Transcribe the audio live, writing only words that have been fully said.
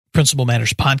Principal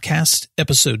Matters Podcast,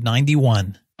 episode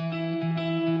 91.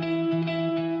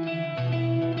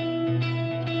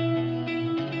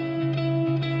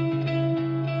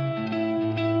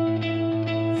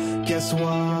 Guess what?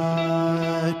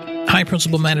 Hi,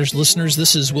 Principal Matters listeners.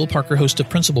 This is Will Parker, host of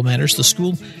Principal Matters, the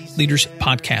School Leaders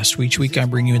Podcast. Each week, I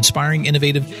bring you inspiring,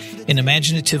 innovative, and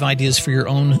imaginative ideas for your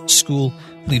own school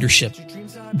leadership.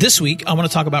 This week, I want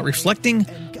to talk about reflecting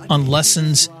on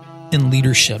lessons in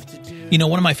leadership. You know,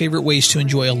 one of my favorite ways to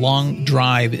enjoy a long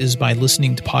drive is by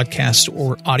listening to podcasts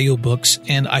or audiobooks,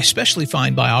 and I especially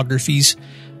find biographies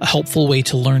a helpful way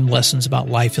to learn lessons about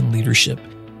life and leadership.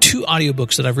 Two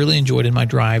audiobooks that I've really enjoyed in my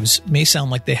drives may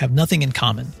sound like they have nothing in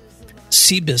common.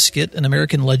 Seabiscuit, An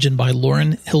American Legend by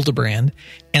Lauren Hildebrand,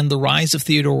 and The Rise of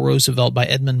Theodore Roosevelt by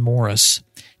Edmund Morris.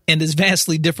 And as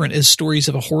vastly different as stories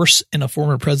of a horse and a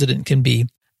former president can be,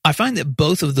 I find that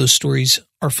both of those stories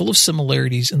are full of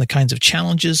similarities in the kinds of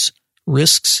challenges,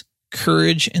 risks,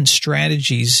 courage, and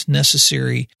strategies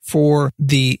necessary for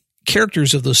the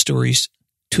characters of those stories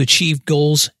to achieve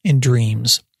goals and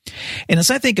dreams. And as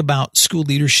I think about school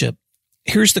leadership,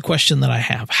 here's the question that I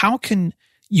have. How can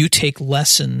you take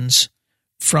lessons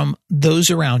from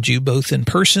those around you, both in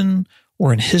person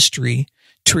or in history,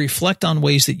 to reflect on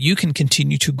ways that you can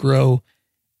continue to grow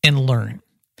and learn?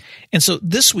 And so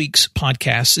this week's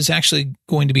podcast is actually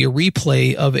going to be a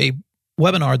replay of a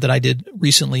webinar that I did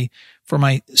recently for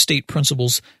my State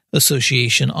Principals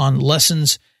Association on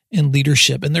lessons in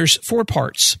leadership. And there's 4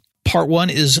 parts. Part 1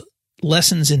 is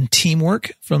lessons in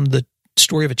teamwork from the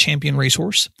story of a champion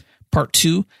racehorse. Part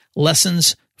 2,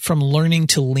 lessons from learning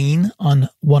to lean on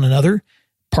one another.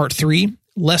 Part 3,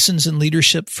 lessons in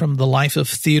leadership from the life of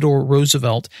Theodore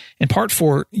Roosevelt. And Part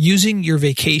 4, using your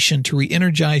vacation to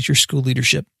re-energize your school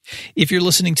leadership. If you're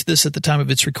listening to this at the time of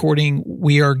its recording,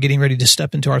 we are getting ready to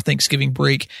step into our Thanksgiving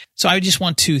break. So I just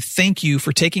want to thank you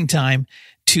for taking time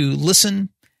to listen,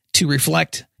 to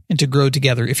reflect, and to grow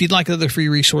together. If you'd like other free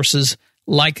resources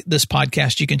like this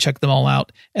podcast, you can check them all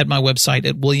out at my website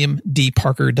at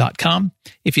williamdparker.com.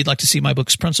 If you'd like to see my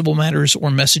books, Principal Matters or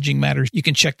Messaging Matters, you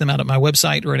can check them out at my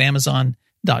website or at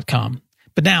amazon.com.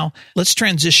 But now let's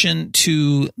transition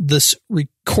to this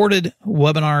recorded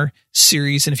webinar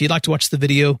series. And if you'd like to watch the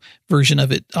video version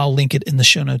of it, I'll link it in the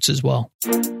show notes as well.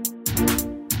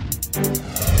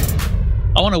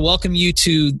 I want to welcome you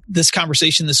to this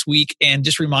conversation this week and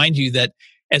just remind you that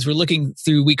as we're looking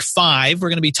through week 5, we're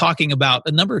going to be talking about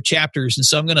a number of chapters. And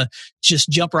so I'm going to just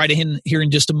jump right in here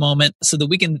in just a moment so that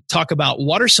we can talk about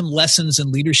what are some lessons in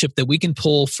leadership that we can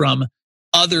pull from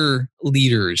other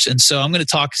leaders. And so I'm going to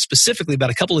talk specifically about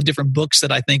a couple of different books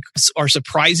that I think are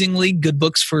surprisingly good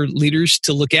books for leaders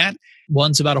to look at.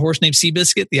 One's about a horse named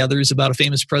Seabiscuit. The other is about a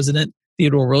famous president,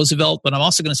 Theodore Roosevelt. But I'm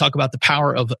also going to talk about the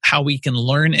power of how we can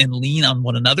learn and lean on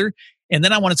one another. And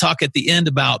then I want to talk at the end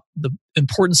about the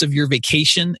importance of your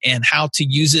vacation and how to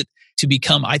use it to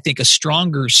become, I think, a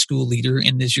stronger school leader.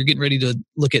 And as you're getting ready to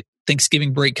look at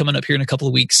Thanksgiving break coming up here in a couple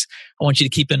of weeks, I want you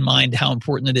to keep in mind how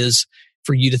important it is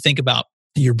for you to think about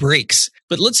your breaks.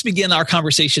 But let's begin our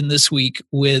conversation this week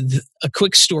with a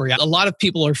quick story. A lot of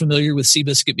people are familiar with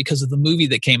Seabiscuit because of the movie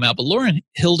that came out, but Lauren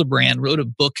Hildebrand wrote a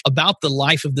book about the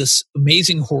life of this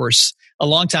amazing horse a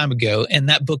long time ago, and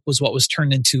that book was what was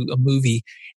turned into a movie.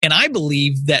 And I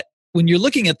believe that when you're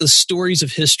looking at the stories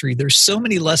of history, there's so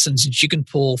many lessons that you can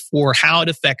pull for how it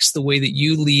affects the way that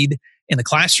you lead in the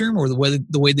classroom or the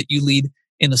way that you lead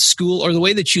in a school or the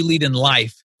way that you lead in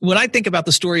life. When I think about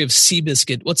the story of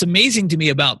Seabiscuit, what's amazing to me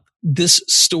about this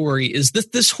story is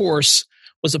that this horse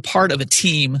was a part of a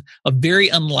team of very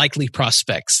unlikely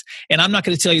prospects. And I'm not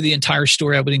going to tell you the entire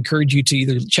story. I would encourage you to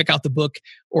either check out the book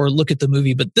or look at the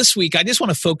movie. But this week, I just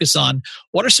want to focus on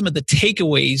what are some of the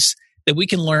takeaways that we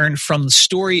can learn from the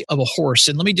story of a horse.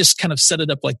 And let me just kind of set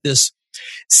it up like this.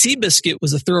 Seabiscuit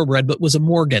was a thoroughbred, but was a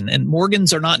Morgan. And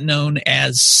Morgans are not known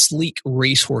as sleek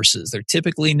race horses. They're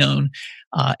typically known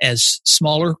as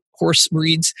smaller horse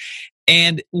breeds.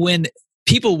 And when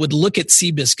people would look at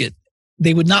Seabiscuit,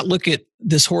 they would not look at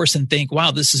this horse and think,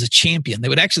 wow, this is a champion. They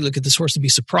would actually look at this horse and be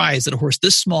surprised that a horse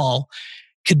this small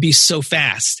could be so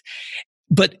fast.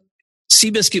 But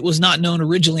Seabiscuit was not known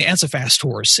originally as a fast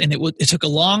horse. And it took a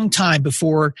long time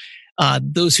before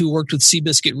those who worked with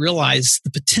Seabiscuit realized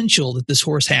the potential that this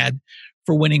horse had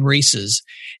for winning races.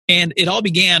 And it all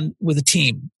began with a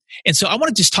team. And so I want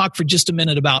to just talk for just a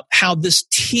minute about how this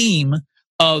team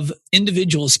of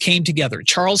individuals came together.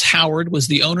 Charles Howard was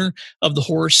the owner of the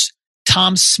horse.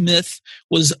 Tom Smith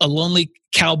was a lonely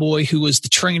cowboy who was the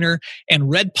trainer, and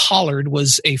Red Pollard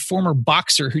was a former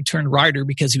boxer who turned rider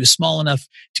because he was small enough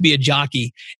to be a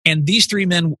jockey. And these three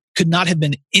men could not have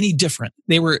been any different.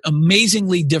 They were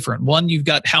amazingly different. One, you've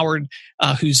got Howard,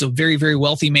 who's a very, very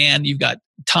wealthy man. You've got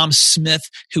Tom Smith,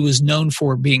 who was known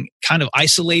for being kind of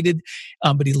isolated,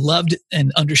 but he loved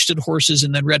and understood horses.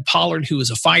 And then Red Pollard, who was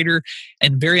a fighter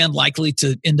and very unlikely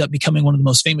to end up becoming one of the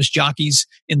most famous jockeys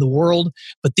in the world.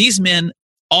 But these men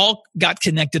all got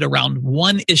connected around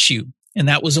one issue, and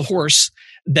that was a horse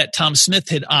that Tom Smith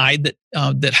had eyed,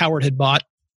 that Howard had bought,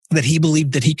 that he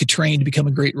believed that he could train to become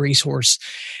a great racehorse.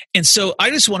 And so I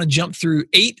just want to jump through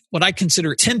 8, what I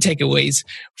consider 10 takeaways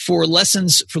for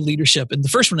lessons for leadership. And the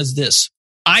first one is this: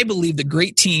 I believe that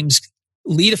great teams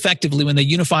lead effectively when they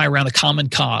unify around a common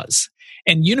cause.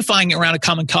 And unifying around a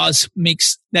common cause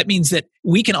means that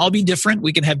we can all be different.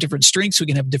 We can have different strengths. We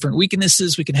can have different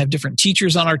weaknesses. We can have different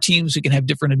teachers on our teams. We can have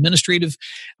different administrative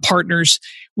partners.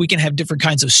 We can have different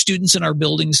kinds of students in our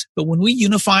buildings. But when we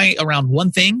unify around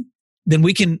one thing, then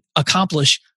we can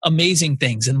accomplish amazing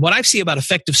things. And what I see about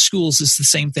effective schools is the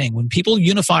same thing. When people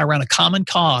unify around a common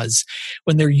cause,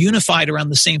 when they're unified around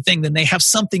the same thing, then they have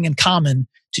something in common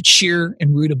to cheer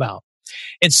and root about.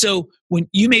 And so when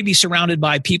you may be surrounded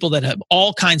by people that have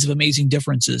all kinds of amazing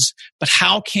differences, but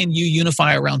how can you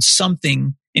unify around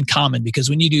something in common? Because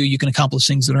when you do, you can accomplish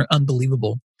things that are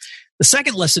unbelievable. The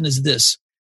second lesson is this: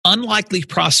 unlikely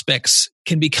prospects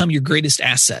can become your greatest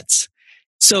assets.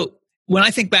 So when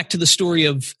I think back to the story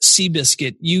of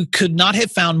Seabiscuit, you could not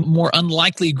have found a more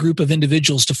unlikely group of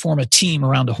individuals to form a team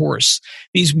around a horse.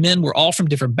 These men were all from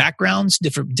different backgrounds,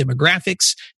 different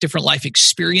demographics, different life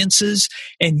experiences,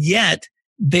 and yet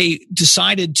they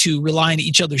decided to rely on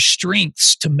each other's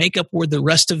strengths to make up where the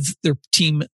rest of their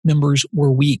team members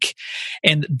were weak.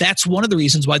 And that's one of the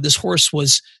reasons why this horse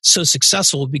was so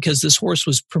successful, because this horse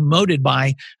was promoted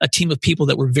by a team of people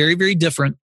that were very, very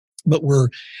different, but were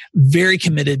very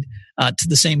committed to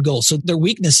the same goal. So their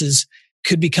weaknesses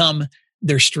could become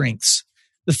their strengths.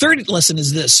 The third lesson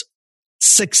is this: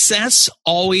 success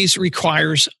always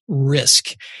requires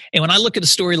risk. And when I look at a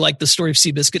story like the story of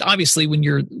Seabiscuit, obviously when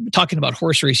you're talking about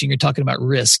horse racing, you're talking about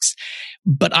risks.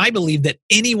 But I believe that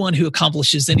anyone who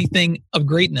accomplishes anything of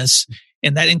greatness,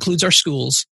 and that includes our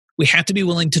schools, we have to be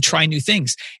willing to try new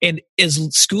things. And as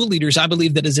school leaders, I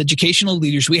believe that as educational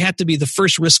leaders, we have to be the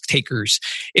first risk takers.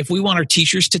 If we want our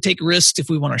teachers to take risks, if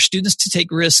we want our students to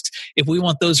take risks, if we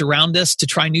want those around us to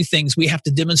try new things, we have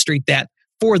to demonstrate that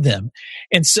for them.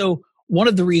 And so one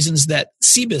of the reasons that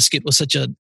Seabiscuit was such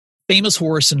a famous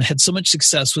horse and had so much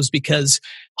success was because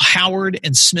Howard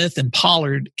and Smith and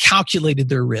Pollard calculated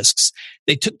their risks.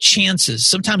 They took chances.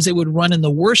 Sometimes they would run in the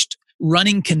worst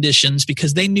running conditions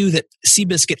because they knew that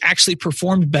Seabiscuit actually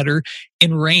performed better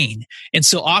in rain. And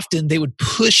so often they would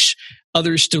push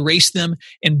others to race them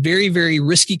in very, very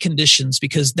risky conditions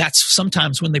because that's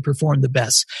sometimes when they perform the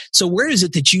best. So where is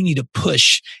it that you need to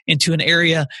push into an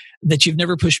area that you've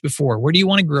never pushed before? Where do you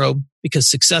want to grow? Because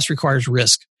success requires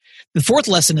risk. The fourth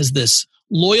lesson is this: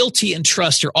 loyalty and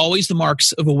trust are always the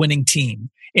marks of a winning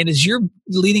team. And as you're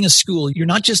leading a school, you're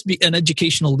not just an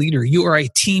educational leader, you are a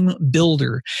team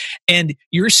builder. And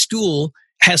your school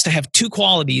has to have 2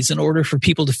 qualities in order for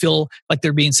people to feel like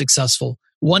they're being successful.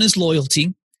 One is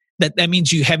loyalty. That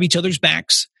means you have each other's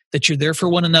backs, that you're there for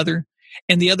one another.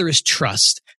 And the other is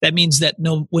trust. That means that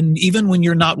even when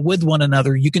you're not with one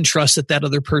another, you can trust that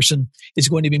other person is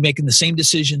going to be making the same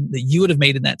decision that you would have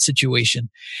made in that situation.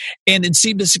 And in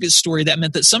Seabiscuit's story, that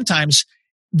meant that sometimes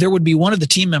there would be one of the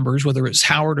team members, whether it's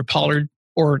Howard or Pollard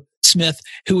or Smith,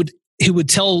 who would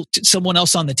tell someone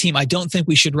else on the team, I don't think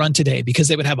we should run today, because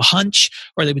they would have a hunch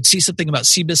or they would see something about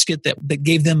Seabiscuit that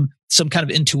gave them some kind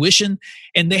of intuition,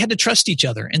 and they had to trust each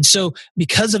other. And so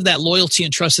because of that loyalty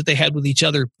and trust that they had with each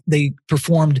other, they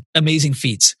performed amazing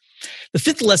feats. The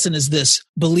fifth lesson is this: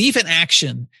 belief and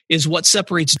action is what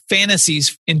separates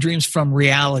fantasies and dreams from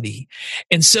reality.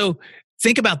 And so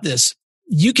think about this.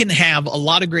 You can have a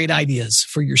lot of great ideas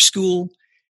for your school,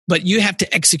 but you have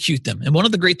to execute them. And one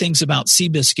of the great things about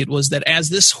Seabiscuit was that as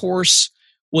this horse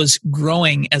was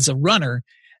growing as a runner,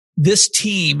 this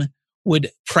team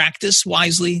would practice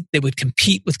wisely. They would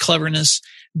compete with cleverness.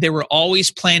 They were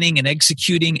always planning and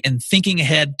executing and thinking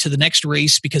ahead to the next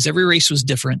race, because every race was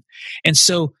different. And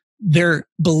so their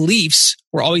beliefs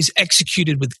were always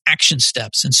executed with action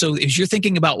steps. And so as you're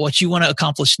thinking about what you want to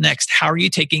accomplish next, how are you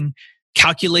taking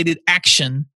calculated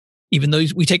action? Even though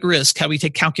we take risk, how do we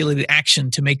take calculated action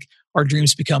to make our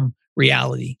dreams become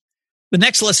reality? The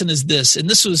next lesson is this, and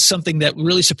this was something that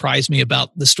really surprised me about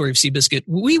the story of Seabiscuit.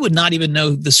 We would not even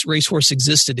know this racehorse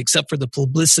existed except for the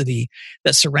publicity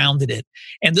that surrounded it.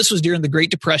 And this was during the Great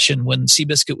Depression when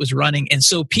Seabiscuit was running. And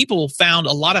so people found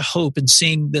a lot of hope in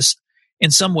seeing this,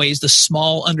 in some ways, the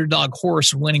small underdog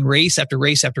horse winning race after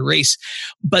race after race.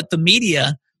 But the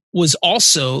media was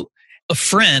also a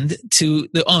friend to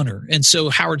the owner. And so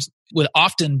Howard would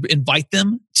often invite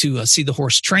them to see the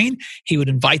horse train. He would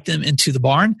invite them into the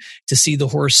barn to see the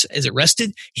horse as it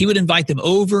rested. He would invite them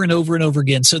over and over and over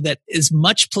again so that as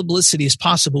much publicity as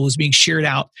possible was being shared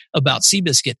out about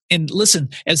Seabiscuit. And listen,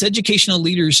 as educational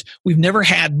leaders, we've never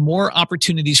had more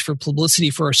opportunities for publicity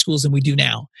for our schools than we do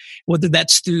now, whether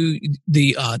that's through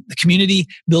the community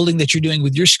building that you're doing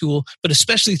with your school, but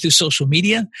especially through social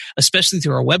media, especially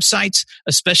through our websites,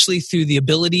 especially through the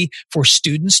ability for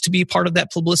students to be part of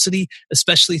that publicity,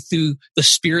 especially through the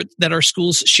spirit that our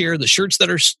schools share, the shirts that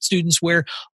our students wear,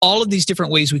 all of these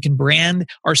different ways we can brand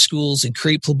our schools and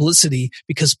create publicity,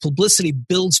 because publicity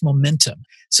builds momentum.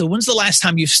 So when's the last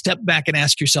time you've stepped back and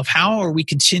asked yourself, how are we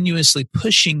continuously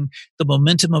pushing the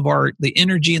momentum of the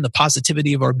energy and the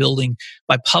positivity of our building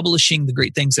by publishing the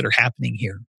great things that are happening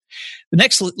here? The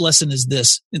next lesson is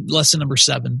this, lesson number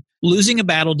 7. Losing a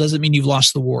battle doesn't mean you've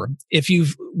lost the war. If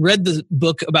you've read the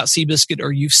book about Seabiscuit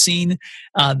or you've seen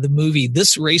the movie,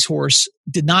 this racehorse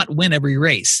did not win every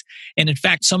race. And in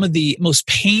fact, some of the most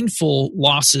painful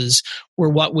losses were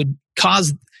what would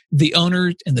cause the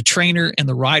owner and the trainer and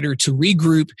the rider to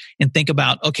regroup and think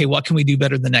about, okay, what can we do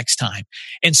better the next time?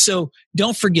 And so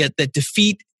don't forget that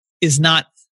defeat is not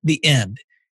the end.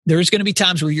 There's going to be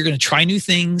times where you're going to try new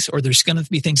things, or there's going to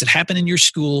be things that happen in your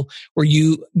school where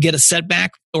you get a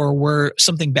setback, or where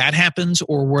something bad happens,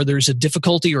 or where there's a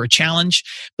difficulty or a challenge.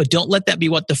 But don't let that be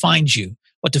what defines you.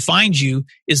 What defines you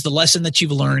is the lesson that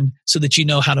you've learned so that you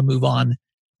know how to move on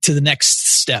to the next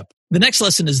step. The next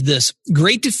lesson is this: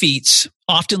 great defeats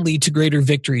often lead to greater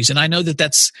victories. And I know that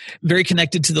that's very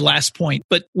connected to the last point.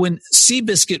 But when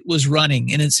Seabiscuit was running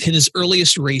in his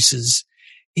earliest races,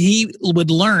 he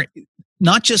would learn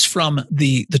not just from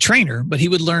the trainer, but he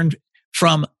would learn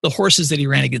from the horses that he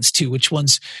ran against too, which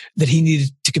ones that he needed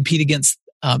to compete against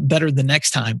better the next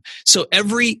time. So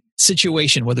every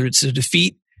situation, whether it's a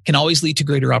defeat, can always lead to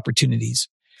greater opportunities.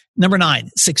 Number 9,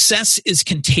 success is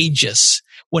contagious.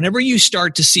 Whenever you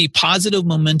start to see positive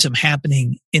momentum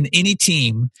happening in any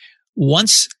team,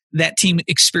 once that team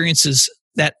experiences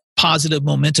that positive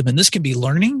momentum, and this can be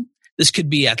learning, this could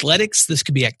be athletics, this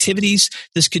could be activities,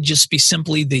 this could just be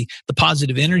simply the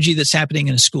positive energy that's happening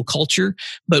in a school culture.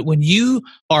 But when you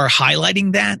are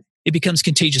highlighting that, it becomes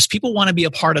contagious. People want to be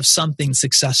a part of something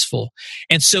successful.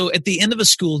 And so at the end of a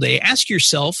school day, ask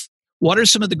yourself, what are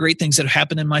some of the great things that have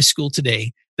happened in my school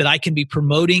today that I can be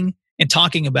promoting and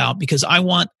talking about, because I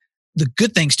want the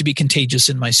good things to be contagious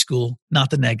in my school, not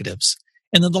the negatives.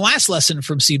 And then the last lesson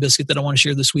from Seabiscuit that I want to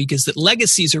share this week is that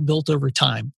legacies are built over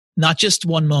time, not just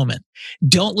one moment.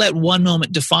 Don't let one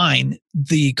moment define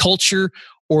the culture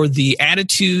or the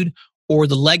attitude or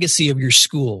the legacy of your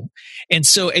school. And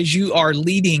so as you are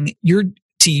leading your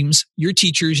teams, your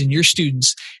teachers, and your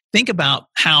students, think about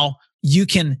how you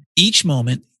can each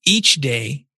moment, each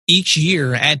day, each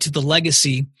year add to the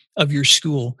legacy of your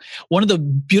school. One of the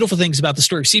beautiful things about the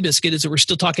story of Seabiscuit is that we're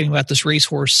still talking about this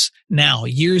racehorse now,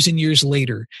 years and years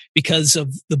later, because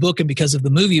of the book and because of the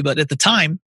movie. But at the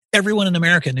time, everyone in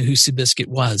America knew who Seabiscuit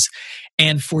was.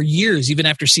 And for years, even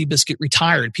after Seabiscuit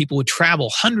retired, people would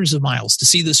travel hundreds of miles to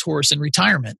see this horse in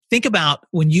retirement. Think about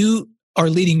when you are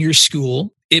leading your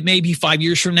school, it may be 5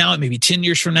 years from now, it may be 10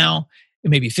 years from now,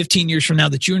 it may be 15 years from now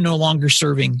that you're no longer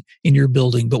serving in your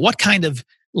building. But what kind of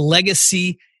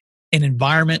legacy and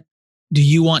environment do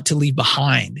you want to leave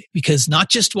behind? Because not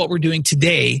just what we're doing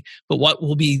today, but what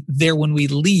will be there when we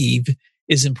leave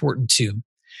is important too.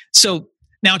 So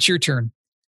now it's your turn.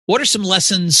 What are some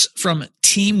lessons from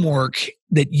teamwork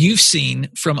that you've seen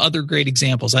from other great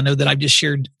examples? I know that I've just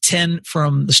shared 10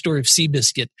 from the story of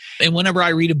Seabiscuit. And whenever I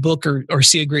read a book or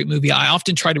see a great movie, I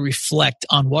often try to reflect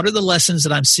on what are the lessons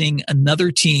that I'm seeing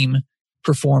another team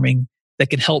performing that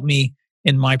can help me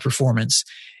in my performance.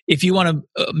 If you want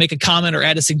to make a comment or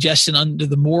add a suggestion under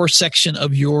the more section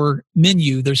of your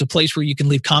menu, there's a place where you can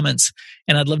leave comments.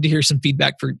 And I'd love to hear some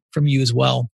feedback from you as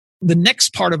well. The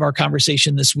next part of our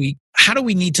conversation this week, how do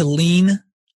we need to lean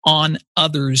on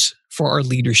others for our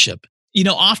leadership? You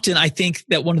know, often I think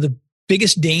that one of the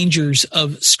biggest dangers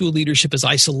of school leadership is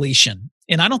isolation.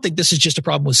 And I don't think this is just a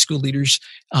problem with school leaders,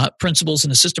 principals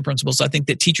and assistant principals. I think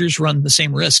that teachers run the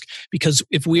same risk, because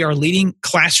if we are leading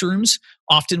classrooms,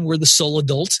 often we're the sole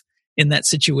adult in that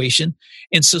situation.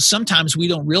 And so sometimes we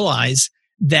don't realize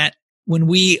that when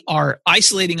we are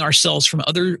isolating ourselves from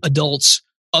other adults,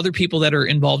 other people that are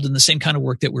involved in the same kind of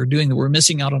work that we're doing, that we're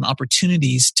missing out on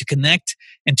opportunities to connect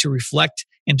and to reflect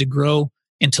and to grow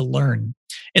and to learn.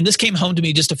 And this came home to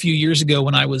me just a few years ago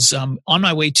when I was on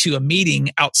my way to a meeting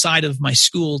outside of my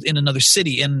school in another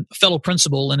city, and a fellow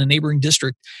principal in a neighboring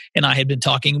district and I had been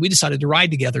talking. We decided to ride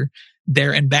together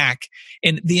there and back.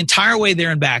 And the entire way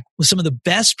there and back was some of the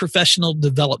best professional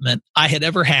development I had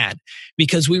ever had,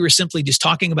 because we were simply just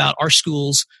talking about our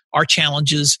schools, our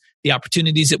challenges, the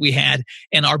opportunities that we had,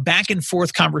 and our back and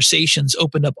forth conversations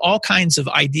opened up all kinds of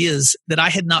ideas that I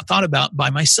had not thought about by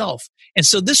myself. And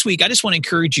so this week, I just want to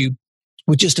encourage you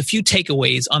with just a few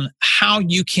takeaways on how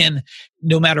you can,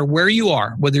 no matter where you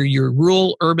are, whether you're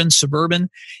rural, urban, suburban,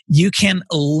 you can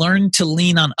learn to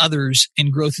lean on others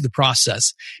and grow through the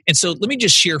process. And so let me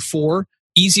just share 4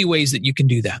 easy ways that you can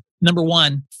do that. Number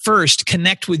 1, first,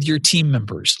 connect with your team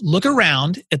members. Look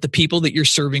around at the people that you're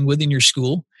serving with in your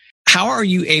school. How are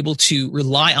you able to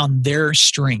rely on their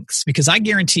strengths? Because I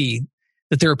guarantee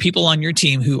that there are people on your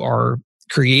team who are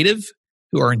creative,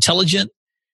 who are intelligent,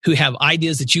 who have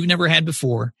ideas that you've never had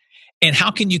before. And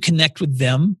how can you connect with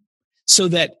them so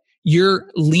that you're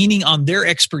leaning on their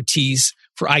expertise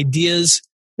for ideas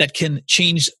that can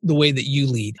change the way that you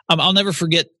lead? I'll never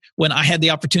forget when I had the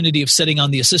opportunity of sitting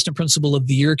on the Assistant Principal of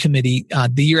the Year committee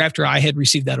the year after I had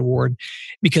received that award,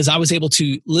 because I was able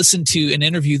to listen to and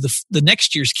interview the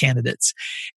next year's candidates.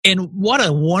 And what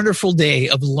a wonderful day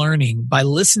of learning by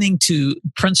listening to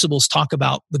principals talk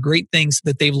about the great things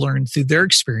that they've learned through their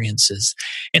experiences.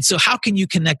 And so how can you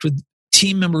connect with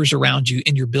team members around you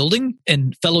in your building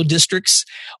and fellow districts,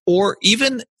 or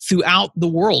even throughout the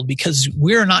world? Because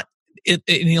we're not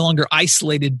any longer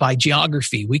isolated by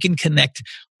geography. We can connect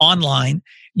online.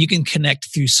 You can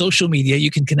connect through social media.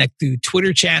 You can connect through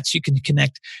Twitter chats. You can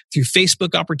connect through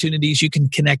Facebook opportunities. You can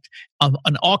connect on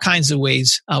all kinds of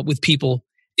ways with people.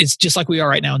 It's just like we are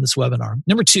right now in this webinar.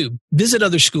 Number 2, visit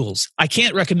other schools. I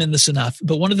can't recommend this enough,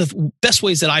 but one of the best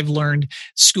ways that I've learned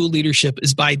school leadership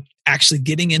is by actually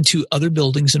getting into other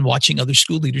buildings and watching other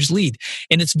school leaders lead.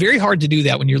 And it's very hard to do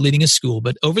that when you're leading a school.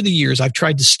 But over the years, I've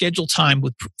tried to schedule time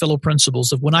with fellow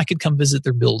principals of when I could come visit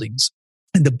their buildings.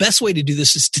 And the best way to do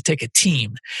this is to take a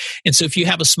team. And so if you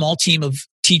have a small team of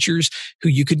teachers who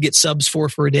you could get subs for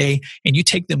a day, and you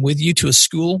take them with you to a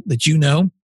school that you know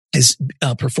is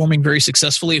performing very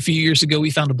successfully. A few years ago, we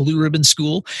found a blue ribbon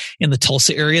school in the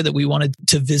Tulsa area that we wanted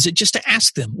to visit, just to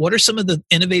ask them, what are some of the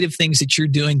innovative things that you're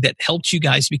doing that helped you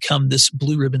guys become this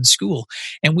blue ribbon school?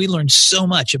 And we learned so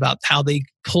much about how they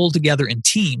pull together in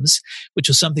teams, which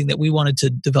was something that we wanted to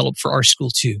develop for our school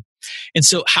too. And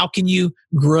so how can you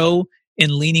grow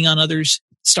in leaning on others?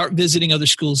 Start visiting other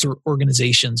schools or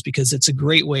organizations, because it's a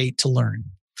great way to learn.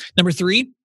 Number 3,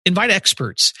 invite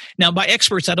experts. Now, by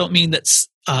experts, I don't mean that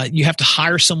you have to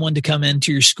hire someone to come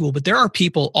into your school, but there are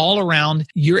people all around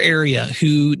your area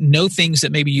who know things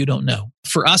that maybe you don't know.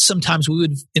 For us, sometimes we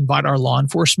would invite our law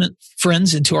enforcement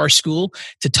friends into our school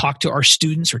to talk to our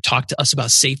students or talk to us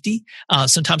about safety.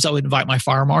 Sometimes I would invite my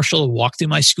fire marshal to walk through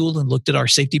my school and looked at our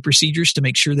safety procedures to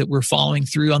make sure that we're following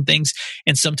through on things.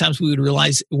 And sometimes we would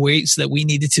realize ways that we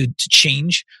needed to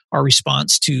change our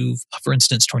response to, for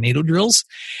instance, tornado drills.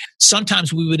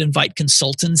 Sometimes we would invite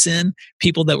consultants in,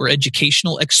 people that were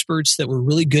educational experts that were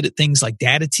really good at things like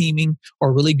data teaming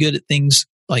or really good at things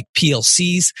like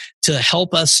PLCs to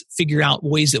help us figure out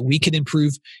ways that we could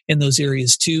improve in those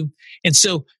areas too. And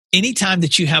so anytime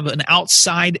that you have an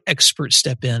outside expert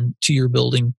step in to your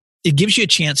building, it gives you a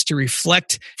chance to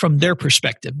reflect from their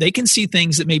perspective. They can see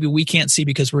things that maybe we can't see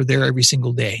because we're there every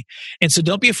single day. And so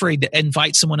don't be afraid to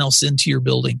invite someone else into your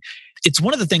building. It's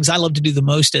one of the things I love to do the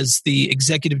most as the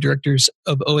executive directors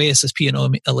of OASSP and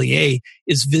OMLEA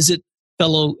is visit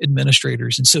fellow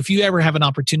administrators. And so if you ever have an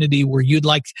opportunity where you'd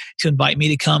like to invite me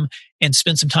to come and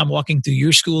spend some time walking through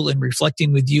your school and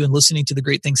reflecting with you and listening to the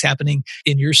great things happening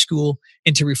in your school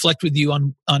and to reflect with you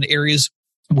on areas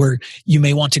where you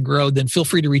may want to grow, then feel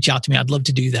free to reach out to me. I'd love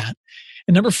to do that.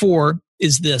 And number 4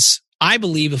 is this. I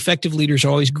believe effective leaders are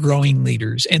always growing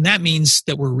leaders. And that means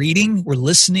that we're reading, we're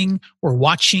listening, we're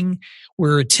watching,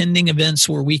 we're attending events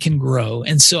where we can grow.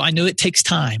 And so I know it takes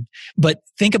time, but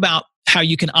think about how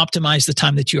you can optimize the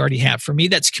time that you already have. For me,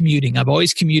 that's commuting. I've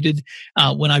always commuted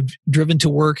when I've driven to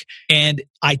work, and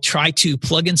I try to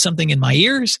plug in something in my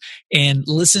ears and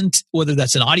listen to, whether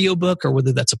that's an audiobook or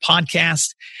whether that's a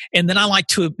podcast. And then I like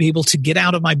to be able to get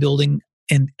out of my building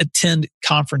and attend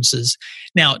conferences.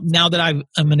 Now that I'm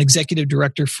an executive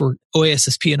director for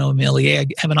OASSP and OMLEA, I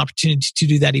have an opportunity to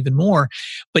do that even more.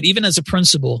 But even as a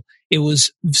principal, it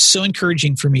was so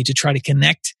encouraging for me to try to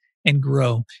connect and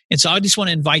grow. And so I just want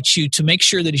to invite you to make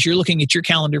sure that as you're looking at your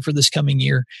calendar for this coming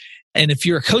year, and if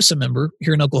you're a COSA member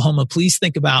here in Oklahoma, please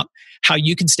think about how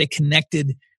you can stay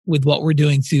connected with what we're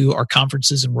doing through our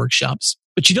conferences and workshops.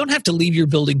 But you don't have to leave your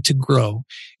building to grow.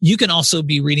 You can also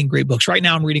be reading great books. Right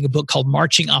now, I'm reading a book called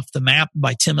Marching Off the Map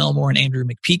by Tim Elmore and Andrew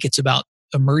McPeak. It's about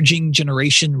emerging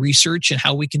generation research and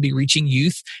how we can be reaching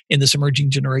youth in this emerging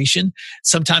generation.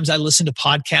 Sometimes I listen to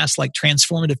podcasts like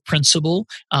Transformative Principal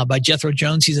by Jethro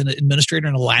Jones. He's an administrator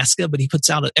in Alaska, but he puts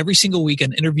out every single week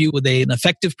an interview with an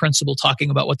effective principal talking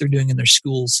about what they're doing in their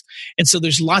schools. And so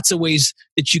there's lots of ways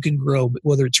that you can grow,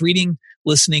 whether it's reading,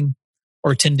 listening,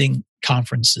 or attending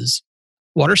conferences.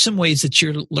 What are some ways that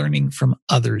you're learning from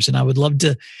others? And I would love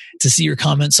to see your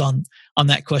comments on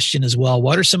that question as well.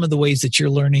 What are some of the ways that you're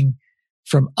learning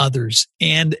from others?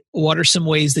 And what are some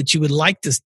ways that you would like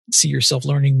to see yourself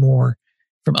learning more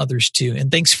from others too?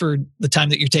 And thanks for the time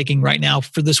that you're taking right now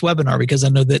for this webinar, because I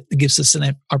know that it gives us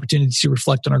an opportunity to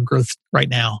reflect on our growth right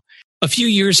now. A few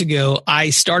years ago, I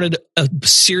started a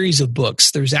series of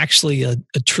books. There's actually a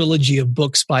trilogy of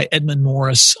books by Edmund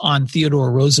Morris on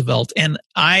Theodore Roosevelt. And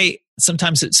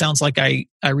sometimes it sounds like I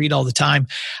read all the time.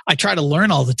 I try to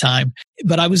learn all the time.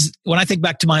 But when I think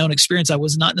back to my own experience, I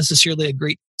was not necessarily a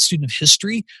great student of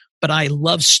history, but I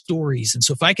love stories. And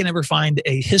so if I can ever find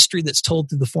a history that's told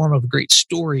through the form of a great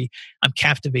story, I'm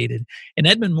captivated. And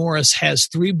Edmund Morris has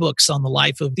 3 books on the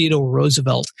life of Theodore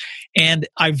Roosevelt. And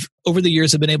over the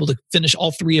years, I've been able to finish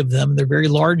all 3 of them. They're very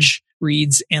large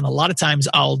reads. And a lot of times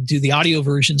I'll do the audio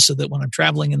version so that when I'm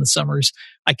traveling in the summers,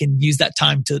 I can use that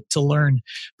time to learn.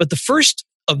 But the first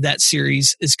of that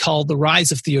series is called The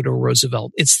Rise of Theodore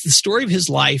Roosevelt. It's the story of his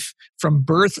life from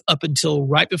birth up until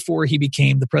right before he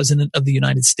became the president of the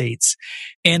United States.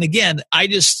 And again, I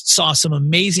just saw some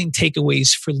amazing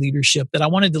takeaways for leadership that I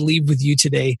wanted to leave with you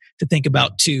today to think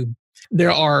about too.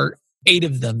 There are 8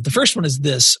 of them. The first one is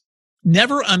this: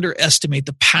 never underestimate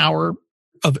the power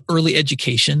of early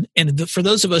education. And for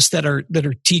those of us that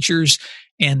are teachers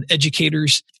and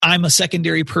educators, I'm a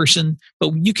secondary person,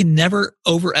 but you can never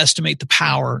overestimate the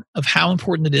power of how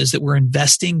important it is that we're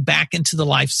investing back into the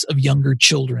lives of younger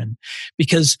children,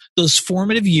 because those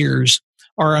formative years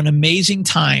are an amazing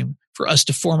time for us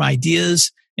to form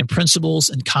ideas and principles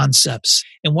and concepts.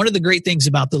 And one of the great things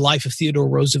about the life of Theodore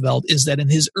Roosevelt is that in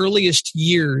his earliest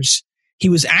years, he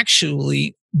was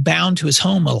actually bound to his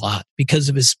home a lot because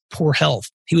of his poor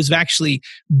health. He was actually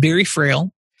very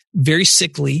frail, very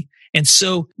sickly. And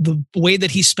so the way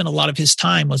that he spent a lot of his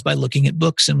time was by looking at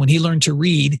books. And when he learned to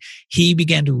read, he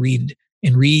began to read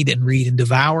and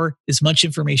devour as much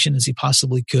information as he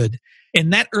possibly could.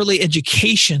 And that early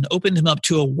education opened him up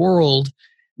to a world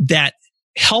that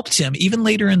helped him, even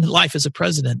later in life as a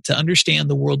president, to understand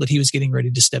the world that he was getting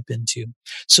ready to step into.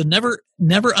 So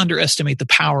never underestimate the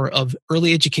power of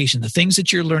early education. The things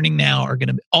that you're learning now are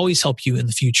going to always help you in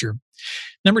the future.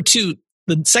 Number 2,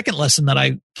 the second lesson that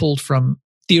I pulled from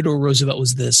Theodore Roosevelt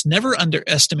was this: never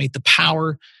underestimate the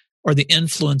power or the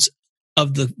influence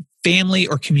of the family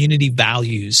or community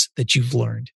values that you've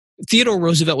learned. Theodore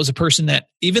Roosevelt was a person that,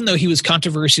 even though he was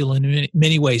controversial in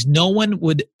many ways, no one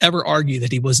would ever argue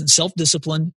that he wasn't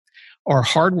self-disciplined or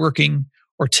hardworking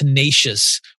or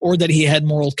tenacious or that he had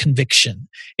moral conviction.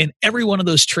 And every one of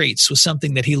those traits was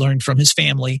something that he learned from his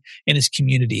family and his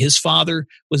community. His father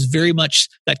was very much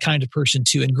that kind of person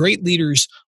too. And great leaders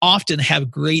often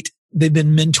they've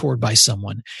been mentored by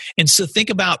someone. And so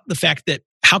think about the fact that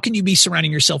how can you be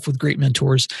surrounding yourself with great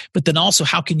mentors, but then also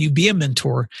how can you be a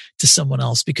mentor to someone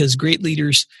else? Because great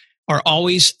leaders are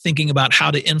always thinking about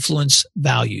how to influence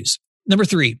values. Number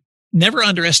 3, never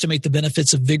underestimate the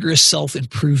benefits of vigorous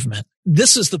self-improvement.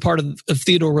 This is the part of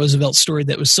Theodore Roosevelt's story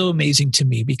that was so amazing to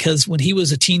me, because when he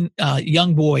was a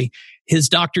young boy, his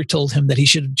doctor told him that he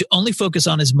should only focus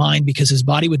on his mind because his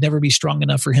body would never be strong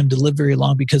enough for him to live very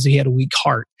long because he had a weak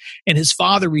heart. And his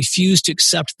father refused to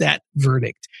accept that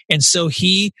verdict. And so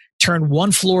he turned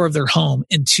one floor of their home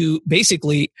into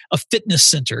basically a fitness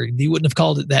center. He wouldn't have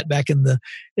called it that back at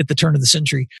the turn of the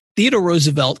century. Theodore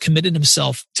Roosevelt committed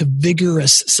himself to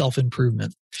vigorous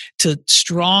self-improvement, to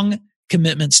strong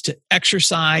commitments to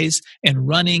exercise and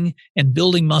running and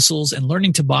building muscles and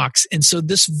learning to box. And so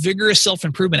this vigorous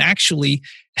self-improvement actually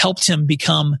helped him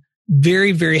become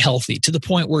very, very healthy, to the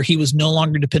point where he was no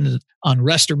longer dependent on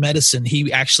rest or medicine.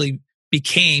 He actually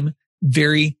became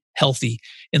very healthy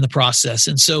in the process.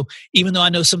 And so even though I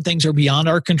know some things are beyond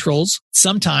our controls,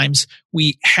 sometimes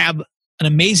we have an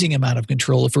amazing amount of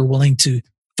control if we're willing to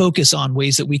focus on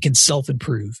ways that we can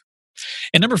self-improve.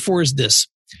 And number 4 is this: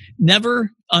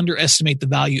 never underestimate the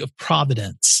value of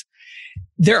providence.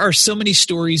 there are so many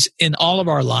stories in all of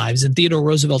our lives, and Theodore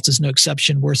Roosevelt is no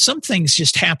exception, where some things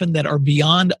just happen that are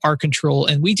beyond our control,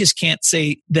 and we just can't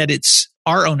say that it's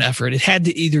our own effort. It had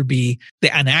to either be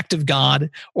an act of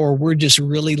God or we're just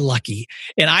really lucky.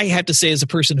 And I have to say, as a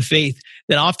person of faith,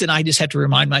 that often I just have to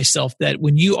remind myself that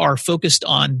when you are focused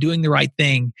on doing the right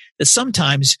thing, that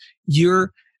sometimes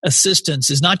your assistance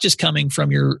is not just coming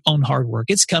from your own hard work.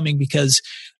 It's coming because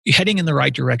you're heading in the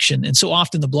right direction. And so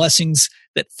often the blessings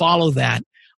that follow that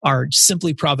are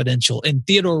simply providential. And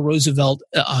Theodore Roosevelt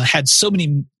had so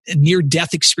many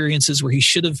near-death experiences where he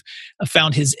should have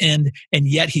found his end, and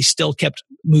yet he still kept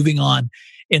moving on.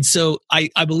 And so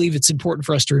I believe it's important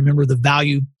for us to remember the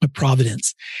value of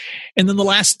providence. And then the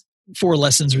last 4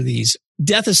 lessons are these.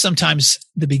 Death is sometimes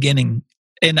the beginning.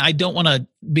 And I don't want to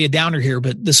be a downer here,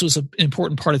 but this was an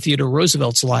important part of Theodore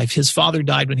Roosevelt's life. His father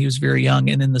died when he was very young,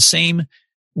 and in the same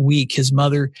week, his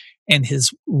mother and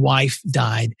his wife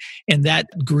died. And that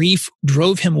grief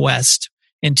drove him west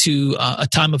into a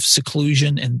time of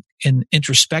seclusion and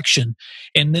introspection.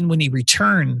 And then when he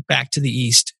returned back to the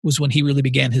East was when he really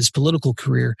began his political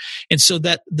career. And so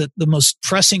that the most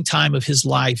pressing time of his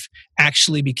life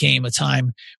actually became a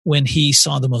time when he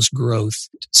saw the most growth.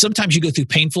 Sometimes you go through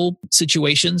painful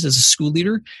situations as a school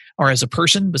leader or as a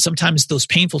person, but sometimes those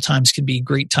painful times can be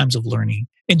great times of learning.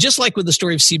 And just like with the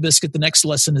story of Seabiscuit, the next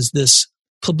lesson is this: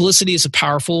 publicity is a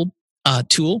powerful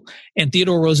tool. And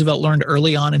Theodore Roosevelt learned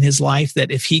early on in his life that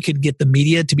if he could get the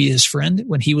media to be his friend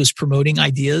when he was promoting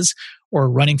ideas or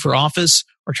running for office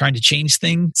or trying to change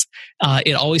things,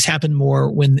 it always happened more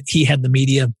when he had the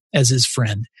media as his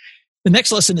friend. The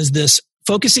next lesson is this: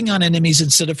 focusing on enemies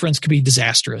instead of friends can be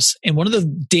disastrous. And one of the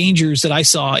dangers that I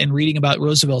saw in reading about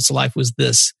Roosevelt's life was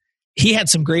this: he had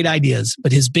some great ideas,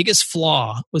 but his biggest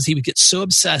flaw was he would get so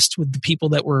obsessed with the people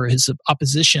that were his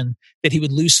opposition that he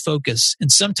would lose focus.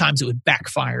 And sometimes it would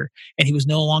backfire and he was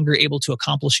no longer able to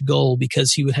accomplish a goal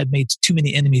because he had made too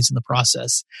many enemies in the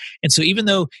process. And so even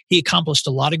though he accomplished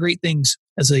a lot of great things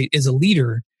as a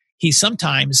leader, he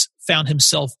sometimes found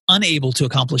himself unable to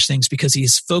accomplish things because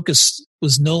his focus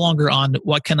was no longer on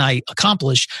what can I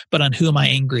accomplish, but on who am I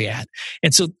angry at.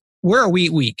 And so where are we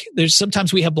weak? There's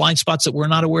sometimes we have blind spots that we're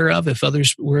not aware of if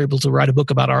others were able to write a book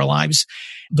about our lives,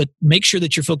 but make sure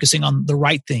that you're focusing on the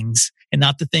right things and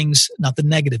not the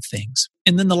negative things.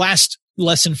 And then the last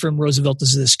lesson from Roosevelt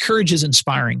is this: courage is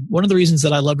inspiring. One of the reasons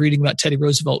that I love reading about Teddy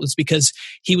Roosevelt was because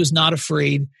he was not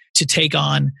afraid to take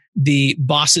on the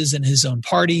bosses in his own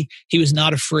party. He was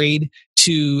not afraid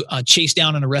to chase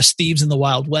down and arrest thieves in the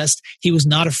Wild West. He was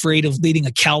not afraid of leading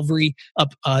a cavalry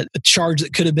up a charge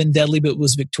that could have been deadly but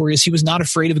was victorious. He was not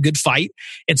afraid of a good fight.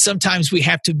 And sometimes we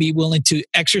have to be willing to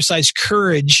exercise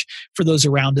courage for those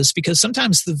around us, because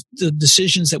sometimes the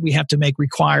decisions that we have to make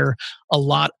require a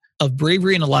lot of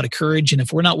bravery and a lot of courage. And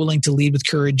if we're not willing to lead with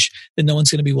courage, then no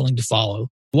one's going to be willing to follow.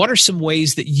 What are some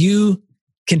ways that you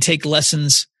can take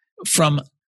lessons from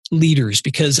leaders?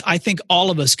 Because I think all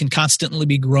of us can constantly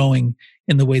be growing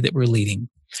in the way that we're leading.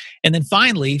 And then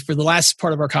finally, for the last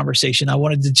part of our conversation, I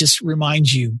wanted to just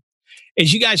remind you,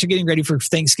 as you guys are getting ready for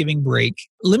Thanksgiving break,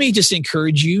 let me just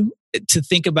encourage you to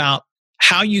think about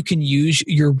how you can use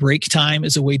your break time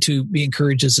as a way to be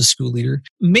encouraged as a school leader.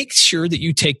 Make sure that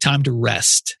you take time to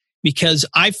rest. Because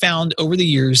I found over the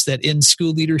years that in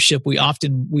school leadership, we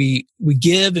often we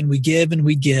give and we give and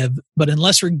we give, but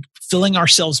unless we're filling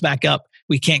ourselves back up,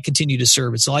 we can't continue to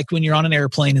serve. It's like when you're on an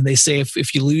airplane and they say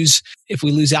if we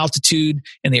lose altitude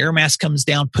and the air mask comes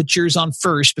down, put yours on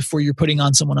first before you're putting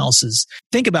on someone else's.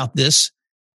 Think about this.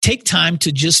 Take time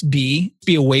to just be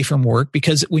away from work,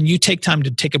 because when you take time to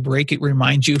take a break, it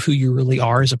reminds you of who you really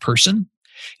are as a person.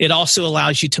 It also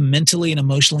allows you to mentally and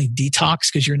emotionally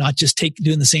detox, because you're not just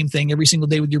doing the same thing every single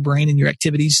day with your brain and your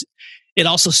activities. It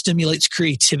also stimulates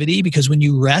creativity, because when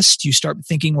you rest, you start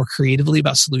thinking more creatively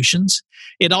about solutions.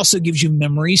 It also gives you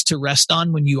memories to rest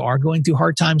on when you are going through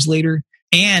hard times later.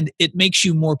 And it makes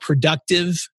you more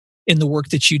productive in the work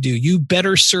that you do. You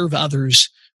better serve others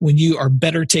when you are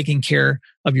better taking care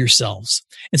of yourselves.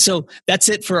 And so that's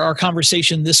it for our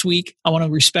conversation this week. I want to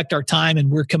respect our time,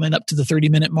 and we're coming up to the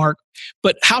 30-minute mark.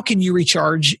 But how can you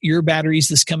recharge your batteries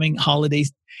this coming holiday?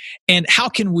 And how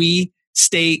can we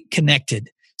stay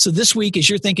connected? So this week, as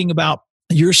you're thinking about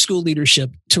your school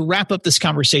leadership, to wrap up this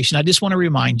conversation, I just want to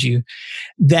remind you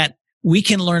that we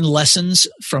can learn lessons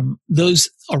from those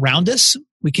around us.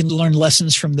 We can learn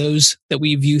lessons from those that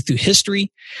we view through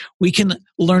history. We can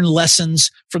learn lessons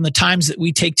from the times that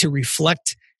we take to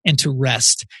reflect and to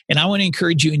rest. And I want to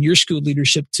encourage you in your school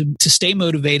leadership to stay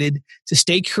motivated, to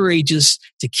stay courageous,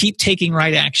 to keep taking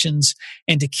right actions,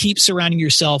 and to keep surrounding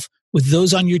yourself with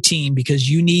those on your team, because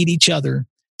you need each other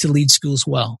to lead schools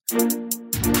well.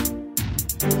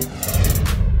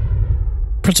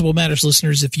 Principal Matters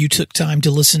listeners, if you took time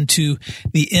to listen to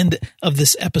the end of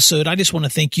this episode, I just want to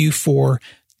thank you for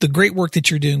the great work that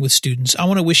you're doing with students. I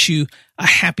want to wish you a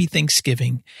happy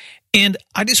Thanksgiving. And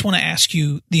I just want to ask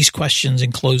you these questions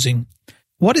in closing.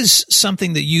 What is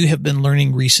something that you have been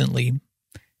learning recently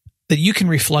that you can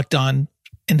reflect on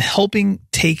in helping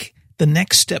take the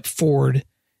next step forward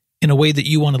in a way that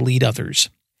you want to lead others?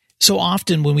 So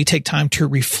often when we take time to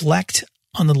reflect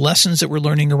on the lessons that we're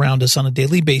learning around us on a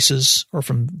daily basis, or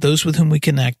from those with whom we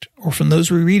connect, or from those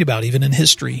we read about, even in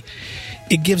history,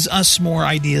 it gives us more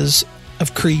ideas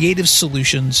of creative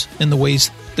solutions in the ways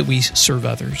that we serve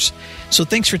others. So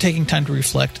thanks for taking time to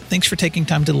reflect. Thanks for taking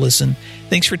time to listen.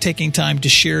 Thanks for taking time to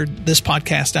share this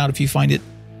podcast out if you find it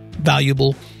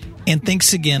valuable. And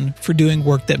thanks again for doing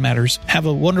work that matters. Have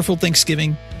a wonderful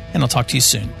Thanksgiving, and I'll talk to you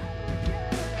soon.